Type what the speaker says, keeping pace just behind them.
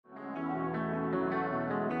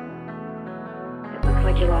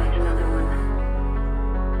like you lost another one.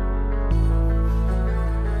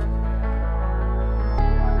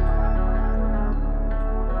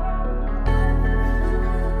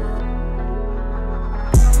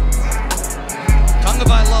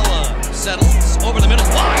 Tagovailoa settles over the middle,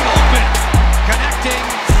 wide open, connecting,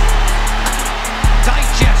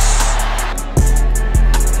 digests.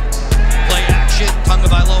 Play action,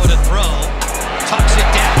 Tagovailoa to throw, tucks it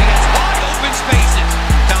down, he has wide open spaces.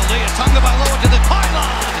 Taulia Tagovailoa to the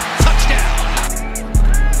pylon, touchdown.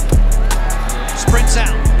 Sprints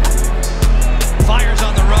out, fires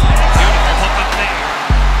on the run, beautiful hook up there,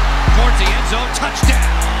 towards the end zone, touchdown.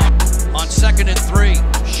 On 2nd and 3,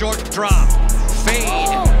 short drop. Fade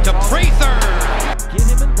to Prather. Get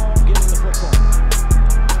him involved, get him the football.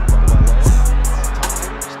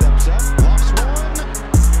 Time, steps up, lofts one.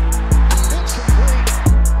 It's complete.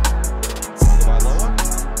 Tagovailoa,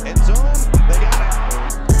 end zone, they got it.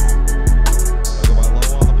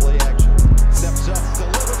 Tagovailoa on the play action. Steps up,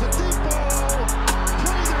 delivers a deep ball.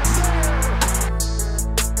 Prather's there.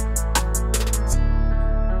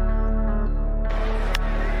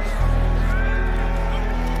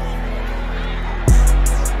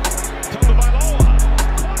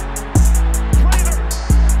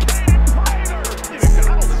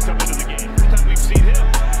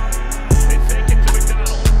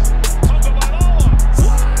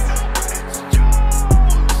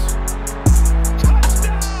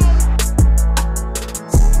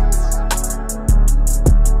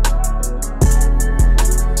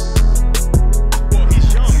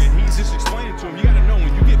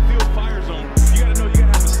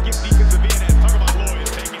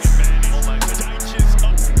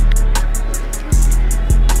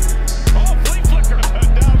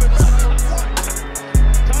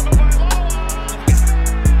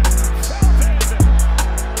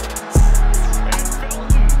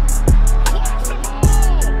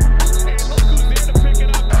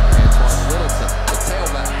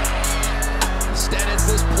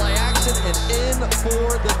 And in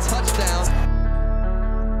for the touchdown.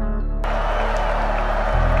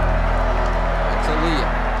 Taulia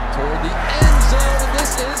toward the end zone, and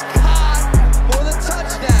this is caught for the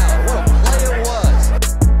touchdown. What a play it was.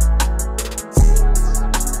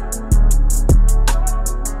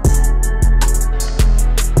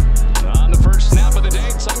 On the first snap of the day,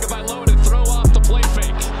 Tagovailoa to throw off the play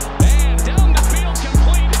fake. And down the field,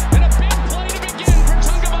 complete, and a big play to begin for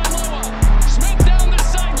Tagovailoa. Smith down the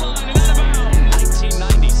sideline and out of bounds.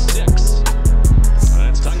 1996.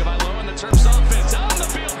 That's Tagovailoa and the Terps offense on the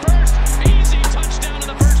field first. Easy touchdown in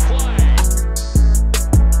the first play.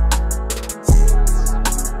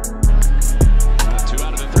 2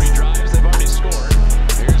 out of the 3 drives they've already scored.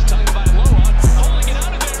 Here's Tagovailoa pulling it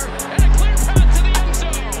out of there, and a clear path to the end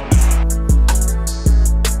zone.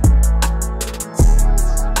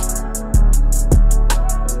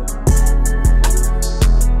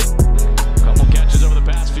 Couple catches over the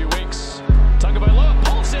past few weeks. Tagovailoa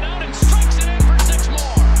pulls it out and strikes it in for 6 more.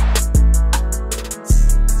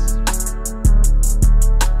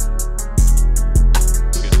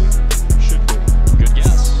 Should be. Good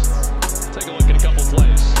guess. Take a look at a couple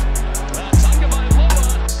plays. Tagovailoa,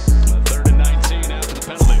 3rd and 19 after the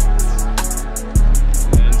penalty.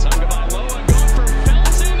 And Tagovailoa going for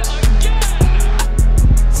Felton again.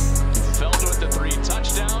 Felton with the 3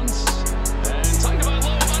 touchdowns. And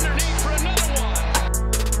Tagovailoa underneath for another one.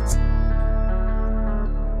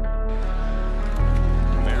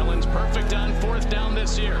 Maryland's perfect on 4th down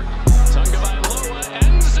this year. Tagovailoa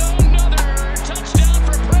end zone, another touchdown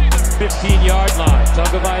for Prather. 15-yard line.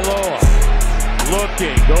 Tagovailoa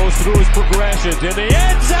looking, goes through his progressions in the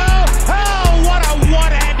end zone. Oh, what a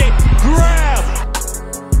one-handed grab!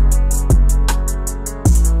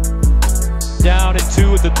 Down and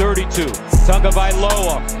 2 at the 32.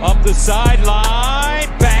 Tagovailoa up the sideline,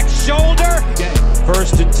 back shoulder.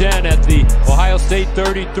 1st and 10 at the Ohio State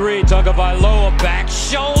 33. Tagovailoa back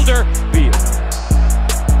shoulder.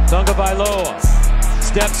 Tagovailoa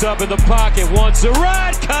steps up in the pocket, wants to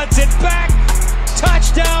run, cuts it back.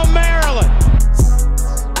 Touchdown, Maryland.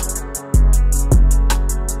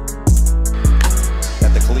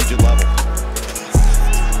 At the collegiate level.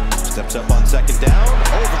 Steps up on 2nd down,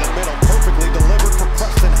 over the middle, perfectly delivered for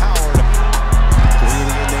Preston Howard.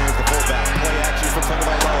 Greeley in there as the fullback. Play action for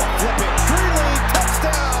Tagovailoa. Flip it, Greeley,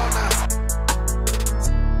 touchdown!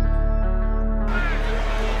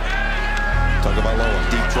 Tagovailoa,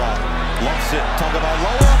 deep drop, lofts it.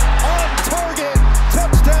 Tagovailoa on target,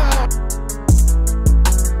 touchdown!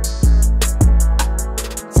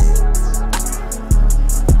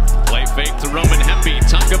 Play fake to Roman Hemby.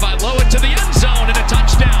 Tagovailoa to the end zone and a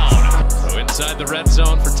touchdown. So inside the red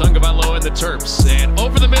zone for Tagovailoa. Tagovailoa and the Terps. And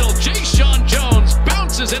over the middle, Jay-Sean Jones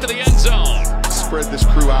bounces into the end zone. Spread this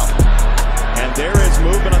crew out. And there is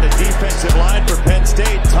movement on the defensive line for Penn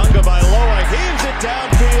State. Tagovailoa heaves it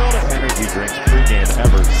downfield. Energy drinks pregame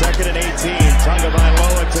ever. 2nd and 18.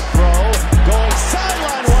 Tagovailoa to throw. Going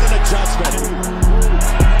sideline. What an adjustment.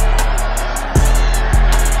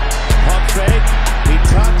 Pump fake. He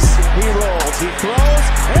tucks. He rolls. He throws.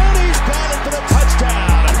 And he's got it for the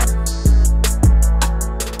touchdown.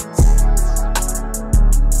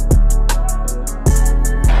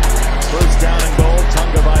 First down and goal.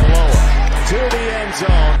 Tagovailoa to the end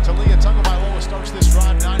zone. Taulia Tagovailoa starts this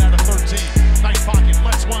drive 9 out of 13. Nice pocket,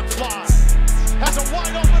 lets one fly. Has a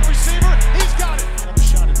wide open receiver. He's got it. Another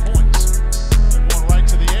shot at points. And one right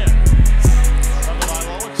to the air.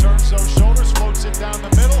 Tagovailoa turns those shoulders, floats it down the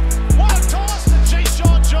middle. What a toss to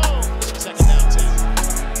Jay-Sean Jones. 2nd down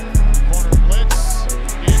 10. Corner blitz.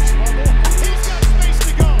 In trouble. He's got space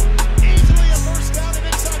to go. Easily a first down and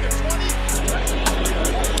inside the 20.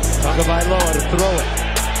 Tagovailoa to throw it.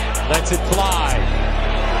 Lets it fly.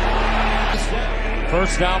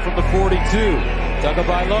 First down from the 42.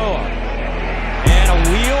 Tagovailoa. And a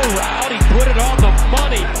wheel route. He put it on the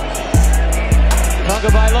money.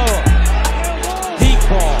 Tagovailoa. Deep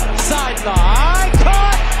ball. Sideline.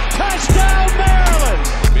 Caught.